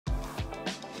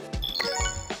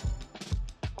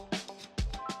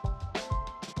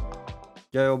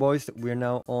Yo boys, we're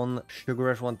now on Sugar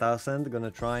Rush 1000. Gonna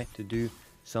try to do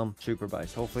some super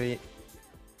buys. Hopefully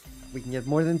we can get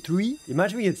more than 3.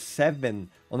 Imagine we get 7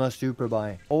 on a super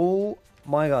buy. Oh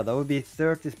my god, that would be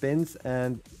 30 spins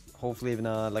and hopefully even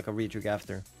like a retrick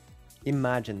after.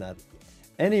 Imagine that.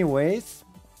 Anyways,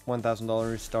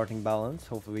 $1,000 starting balance.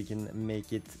 Hopefully we can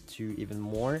make it to even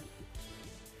more.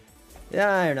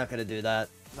 Yeah, you're not gonna do that.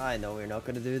 I know you're not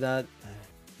gonna do that.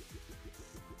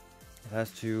 It has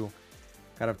to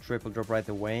kind of triple drop right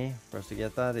away for us to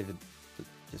get that. If it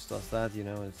just does that, you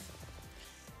know,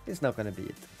 it's not gonna be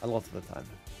it a lot of the time.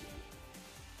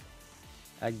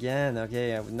 Again,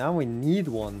 okay, now we need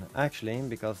one actually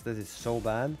because this is so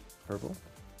bad. Purple,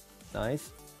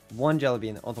 nice. 1 jelly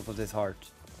bean on top of this heart.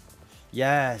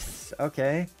 Yes,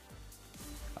 okay.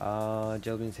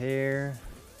 Jelly beans here.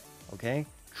 Okay,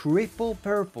 triple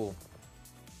purple.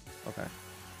 Okay,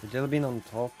 the jelly bean on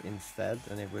top instead,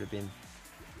 and it would have been.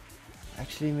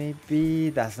 Actually, maybe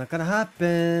that's not gonna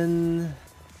happen.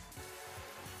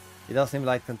 It does seem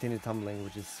like continue tumbling,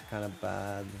 which is kind of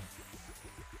bad.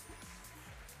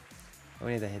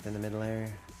 We need a hit in the middle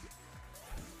here,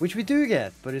 which we do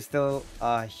get, but it's still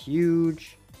a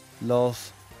huge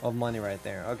loss of money right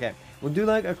there. Okay, we'll do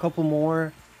like a couple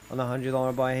more on a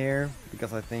 $100 buy here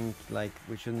because I think like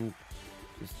we shouldn't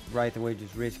just right away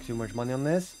just risk too much money on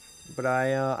this. But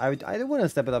I do want to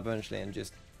step it up eventually and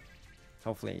just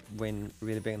hopefully win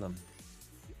really big on them.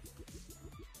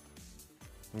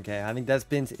 Okay, I think that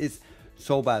spins is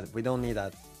so bad. We don't need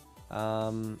that.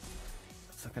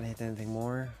 It's not gonna hit anything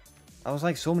more. I was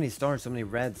like so many stars, so many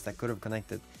reds that could have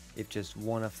connected if just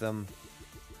one of them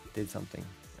did something.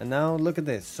 And now look at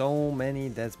this, so many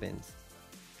dead spins.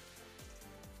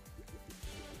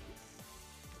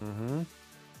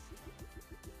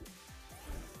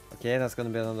 Okay, that's gonna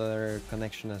be another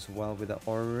connection as well with the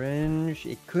orange.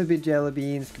 It could be jelly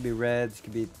beans, could be reds,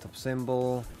 could be top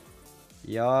symbol.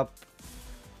 Yup.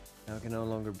 Now it can no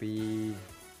longer be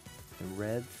the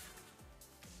reds.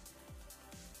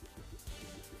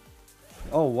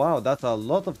 Oh wow, that's a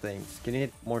lot of things. Can you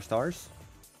hit more stars?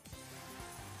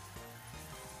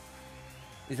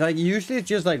 It's like usually it's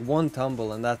just like 1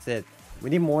 tumble and that's it. We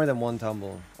need more than 1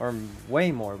 tumble, or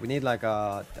way more. We need like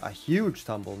a huge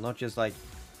tumble, not just like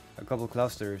a couple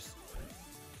clusters.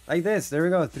 Like this, there we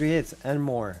go, 3 hits and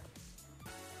more.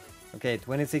 Okay,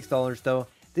 $26 though.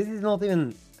 This is not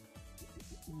even,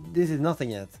 this is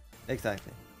nothing yet.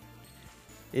 Exactly.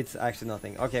 It's actually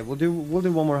nothing. Okay, we'll do 1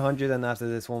 more 100 and after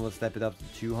this one we'll step it up to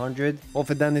 200.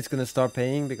 Hopefully then it's gonna start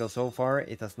paying because so far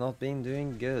it has not been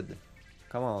doing good.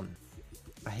 Come on.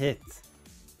 A hit.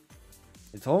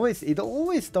 It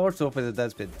always starts off with a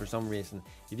dead spin for some reason.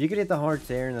 If you could hit the hearts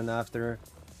here and then after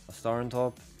a star on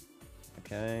top.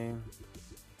 Okay.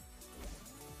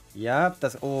 Yep,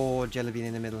 that's oh jelly bean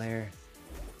in the middle here.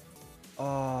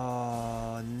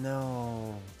 Oh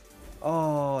no.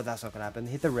 Oh, that's not gonna happen.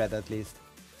 Hit the red at least.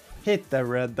 Hit the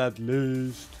red at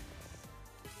least.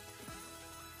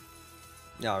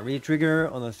 Yeah, re-trigger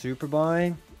on a super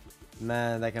buy.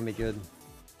 Man, that can be good.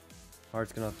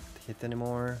 Heart's gonna hit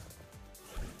anymore.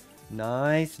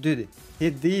 Nice. Dude,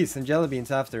 hit these and jelly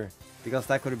beans after. Because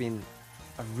that could have been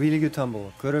a really good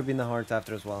tumble. Could have been the hearts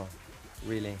after as well.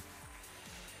 Really.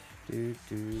 Can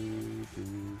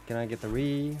I get the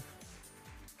re?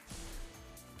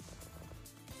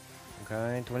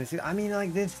 Okay, 26. I mean,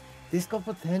 like this got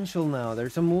potential now.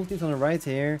 There's some multis on the right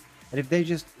here. And if it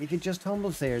just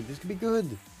tumbles here, this could be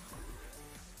good.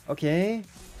 Okay.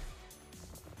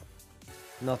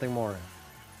 Nothing more.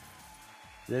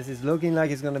 This is looking like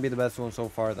it's gonna be the best one so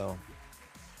far though.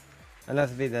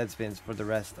 Unless it dead spins for the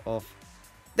rest of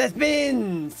the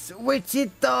spins! Which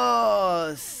it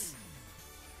does!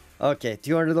 Okay,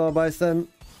 $200 buys then.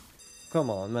 Come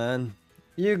on, man.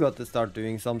 You got to start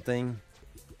doing something.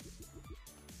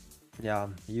 Yeah,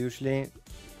 usually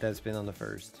dead spin on the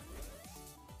first.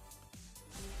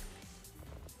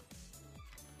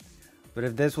 But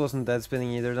if this wasn't dead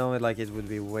spinning either though, it would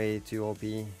be way too OP.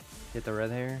 Hit the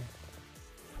red here.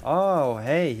 Oh,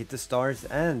 hey, hit the stars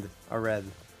and a red.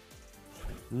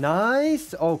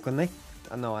 Nice! Oh, connect.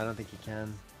 No, I don't think he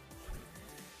can.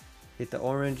 Hit the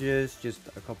oranges, just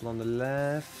a couple on the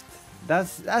left.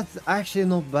 That's actually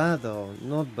not bad though,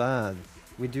 not bad.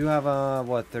 We do have a,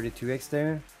 what, 32x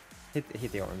there?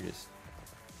 Hit the oranges.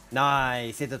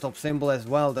 Nice! Hit the top symbol as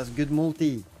well, that's good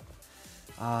multi.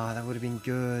 Ah, that would have been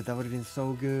good. That would have been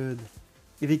so good.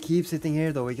 If he keeps hitting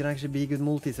here though, he can actually be good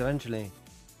multis eventually.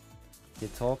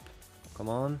 Hit top. Come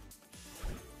on.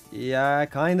 Yeah,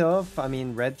 kind of. I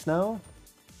mean, reds now.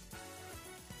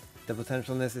 The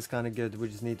potential in this is kind of good. We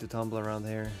just need to tumble around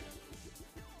here.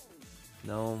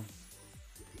 No.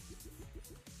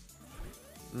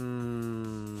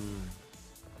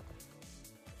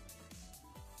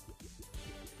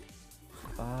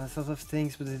 Sort of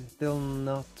things, but it's still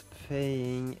not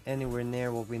paying anywhere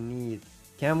near what we need.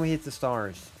 Can we hit the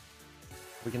stars?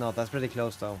 We cannot. That's pretty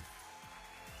close though.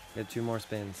 Get 2 more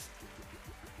spins.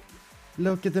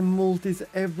 Look at the multis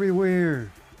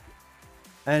everywhere.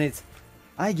 And it's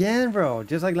again, bro.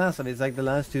 Just like last time. It's like the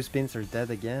last 2 spins are dead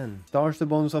again. Starts the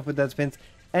bonus off with dead spins,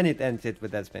 and it ends it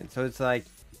with dead spins. So it's like,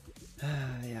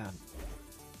 yeah.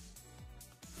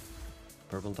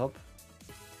 Purple top.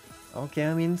 Okay,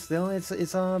 I mean, still, it's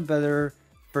a better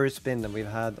first spin than we've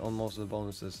had on most of the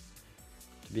bonuses,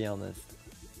 to be honest.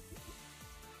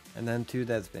 And then 2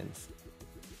 dead spins.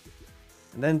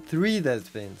 And then 3 dead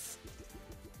spins.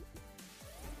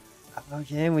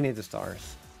 Okay, we need the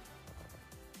stars.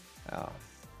 Oh.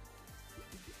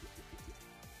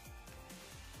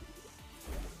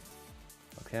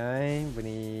 Okay, we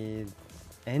need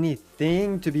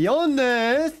anything, to be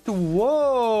honest.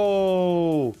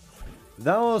 Whoa!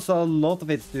 That was a lot of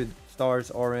hits, dude. Stars,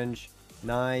 orange.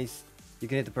 Nice. You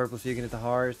can hit the purple, so you can hit the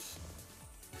hearts.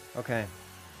 Okay.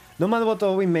 No matter what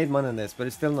though, we made money on this, but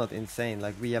it's still not insane.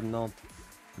 Like, we have not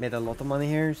made a lot of money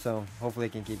here, so hopefully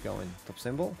it can keep going. Top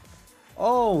symbol.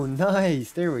 Oh,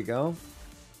 nice. There we go.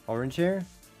 Orange here.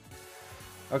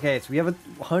 Okay, so we have a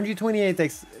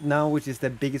 128x now, which is the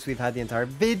biggest we've had the entire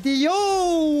video.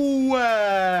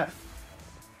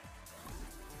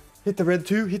 Hit the red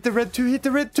 2, hit the red 2, hit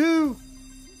the red 2.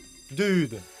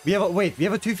 Dude, we have a, wait, we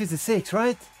have a 256,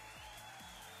 right?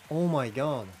 Oh my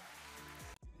god.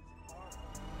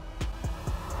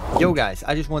 Yo guys,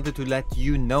 I just wanted to let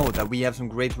you know that we have some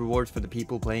great rewards for the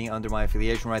people playing under my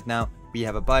affiliation right now. We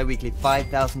have a bi-weekly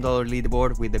 $5,000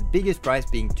 leaderboard with the biggest prize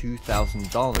being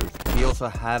 $2,000. We also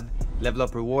have level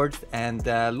up rewards and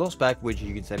lost back, which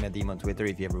you can send me a DM on Twitter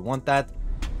if you ever want that.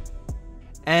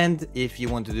 And if you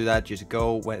want to do that, just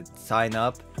go sign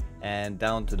up, and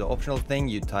down to the optional thing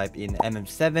you type in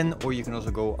MM7, or you can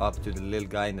also go up to the little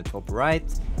guy in the top right.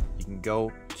 You can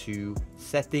go to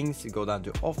settings, go down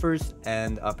to offers,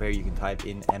 and up here you can type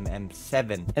in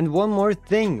MM7. And one more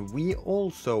thing, we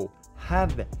also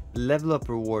have level up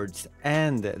rewards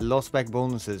and loss back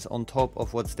bonuses on top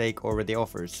of what Stake already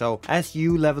offers. So as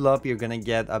you level up, you're gonna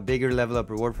get a bigger level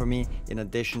up reward from me, in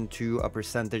addition to a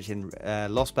percentage in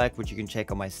loss back, which you can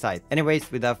check on my site.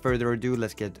 Anyways, without further ado,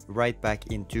 let's get right back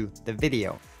into the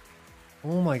video.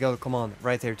 Oh my god, come on,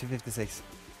 right there, 256.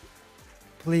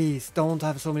 Please don't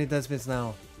have so many dead spins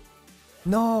now.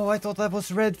 No, I thought that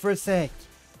was red for a sec.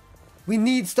 We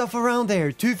need stuff around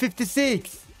there.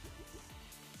 256.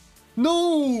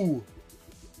 No!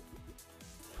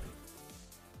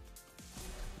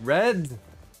 Red?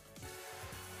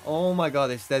 Oh my god,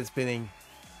 it's dead spinning.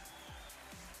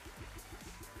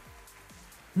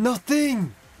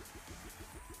 Nothing!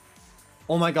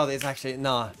 Oh my god, it's actually...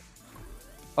 Nah.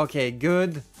 Okay,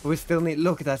 good. We still need...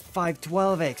 Look at that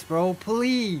 512x, bro.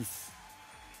 Please!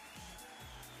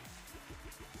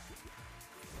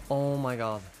 Oh my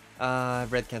god.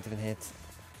 Red can't even hit.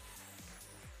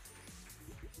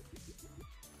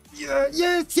 Yeah,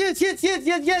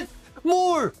 yes!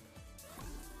 More!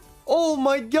 Oh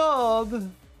my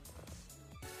god!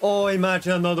 Oh,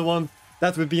 imagine another one.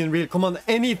 That would be unreal. Come on,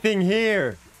 anything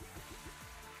here!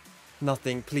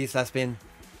 Nothing. Please, last spin.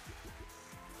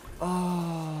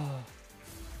 Oh.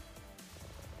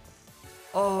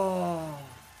 Oh.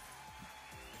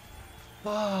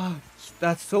 Fuck.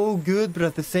 That's so good, but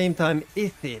at the same time,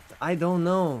 is it? I don't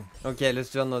know. Okay, let's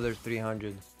do another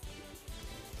 300.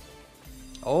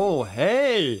 Oh,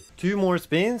 hey! 2 more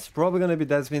spins. Probably gonna be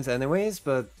dead spins anyways,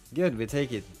 but good, we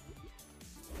take it.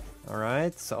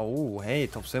 Alright, so, oh, hey,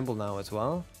 top symbol now as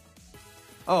well.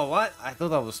 Oh, what? I thought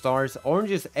that was stars.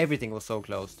 Oranges, everything was so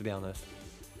close, to be honest.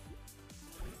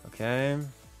 Okay.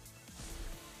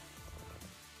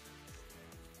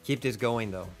 Keep this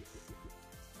going, though.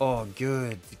 Oh,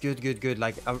 good. Good.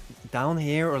 Like, down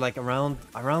here or, like, around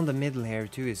the middle here,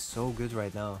 too, is so good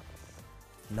right now.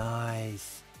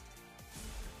 Nice.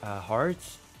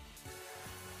 Hearts.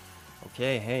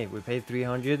 Okay, hey, we paid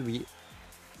 300.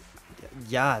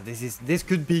 Yeah, this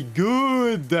could be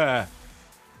good.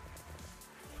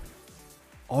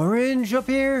 Orange up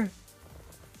here.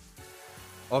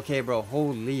 Okay, bro.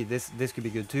 Holy, this could be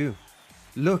good too.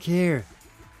 Look here.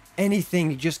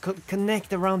 Anything, just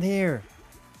connect around here.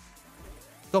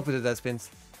 Stop with the dead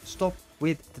spins. Stop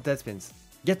with the dead spins.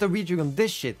 Get the rejig on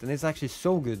this shit, and it's actually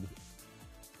so good.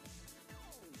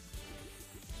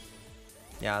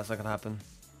 Yeah, that's not gonna happen.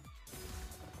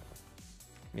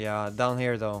 Yeah, down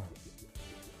here though.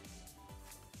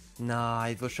 Nah,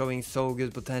 it was showing so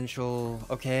good potential.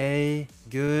 Okay,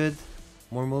 good.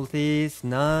 More multis.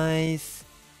 Nice.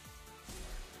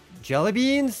 Jelly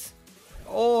beans?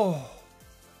 Oh.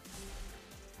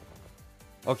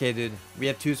 Okay, dude. We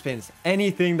have 2 spins.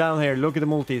 Anything down here. Look at the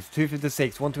multis.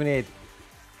 256, 128.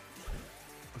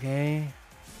 Okay.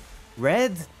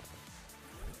 Red?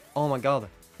 Oh my god.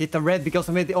 Hit the red because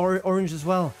I made the orange as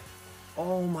well.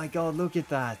 Oh my god, look at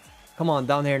that. Come on,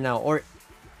 down here now. Or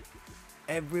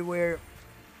everywhere.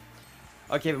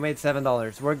 Okay, we made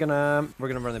 $7. We're gonna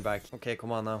run it back. Okay,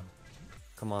 come on now.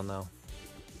 Come on now.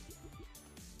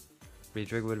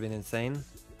 Retrig would have been insane.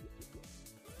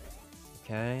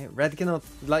 Okay, red cannot,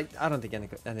 like, I don't think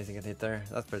anything can hit there.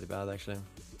 That's pretty bad, actually.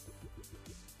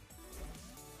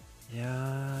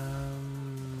 Yeah,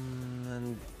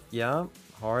 and yeah,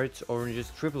 hearts,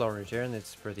 oranges, triple orange here, and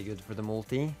it's pretty good for the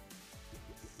multi.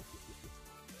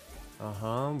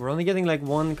 We're only getting like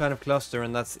 1 kind of cluster,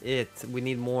 and that's it. We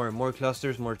need more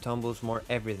clusters, more tumbles, more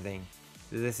everything.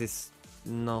 This is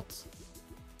not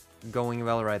going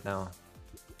well right now.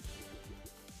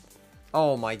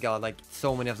 Oh my god, like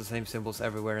so many of the same symbols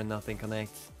everywhere and nothing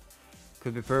connects.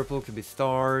 Could be purple, could be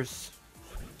stars.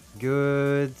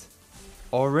 Good.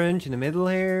 Orange in the middle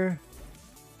here.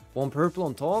 1 purple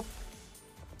on top.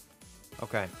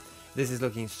 Okay. This is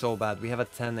looking so bad. We have a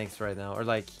 10x right now. Or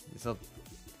like, it's not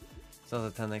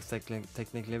a 10x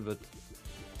technically, but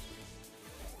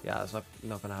yeah, it's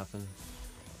not gonna happen.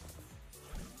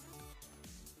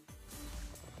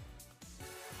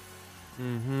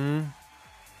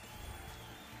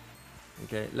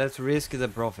 Okay, let's risk the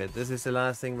profit. This is the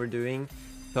last thing we're doing.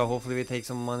 So hopefully we take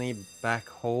some money back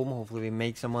home. Hopefully we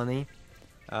make some money.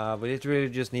 But it really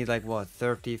just need like what,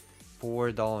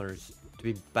 $34 to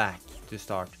be back to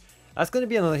start. That's gonna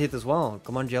be another hit as well.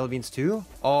 Come on, jelly beans too.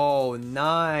 Oh,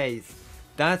 nice.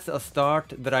 That's a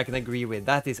start that I can agree with.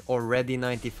 That is already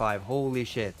 95. Holy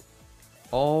shit.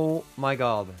 Oh my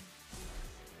god.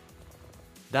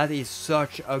 That is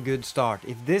such a good start.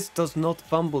 If this does not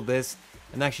fumble this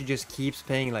and actually just keeps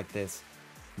paying like this,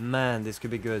 man, this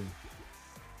could be good.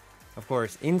 Of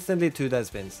course, instantly 2 dead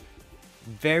spins.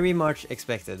 Very much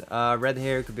expected. Red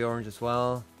here could be orange as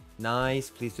well. Nice.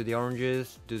 Please do the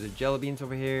oranges. Do the jelly beans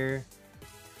over here.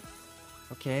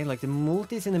 Okay, like the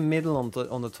multis in the middle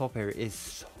on the top here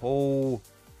is so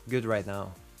good right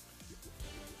now.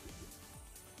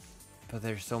 But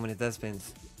there's so many dead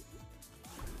spins.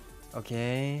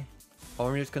 Okay.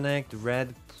 Oranges connect.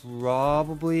 Red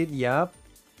probably. Yep.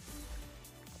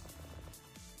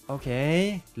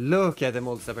 Okay. Look at the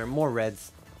multis up here. More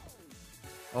reds.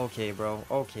 Okay, bro.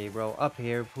 Okay, bro. Up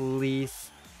here, please.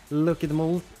 Look at the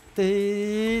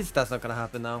multis. That's not gonna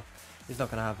happen now. It's not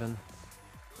gonna happen.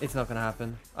 It's not gonna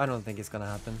happen. I don't think it's gonna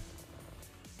happen.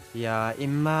 Yeah,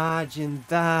 imagine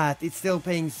that. It's still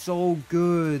paying so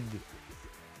good.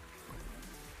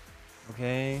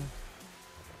 Okay.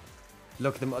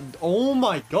 Look at them. Oh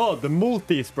my god, the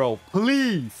multis, bro.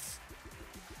 Please.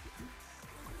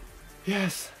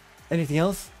 Yes. Anything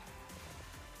else?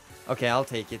 Okay, I'll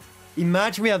take it.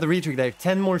 Imagine we have the retrig there.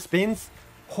 10 more spins.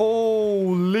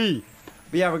 Holy.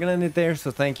 But yeah, we're gonna end it there.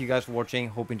 So thank you guys for watching.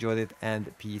 Hope you enjoyed it.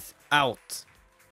 And peace out.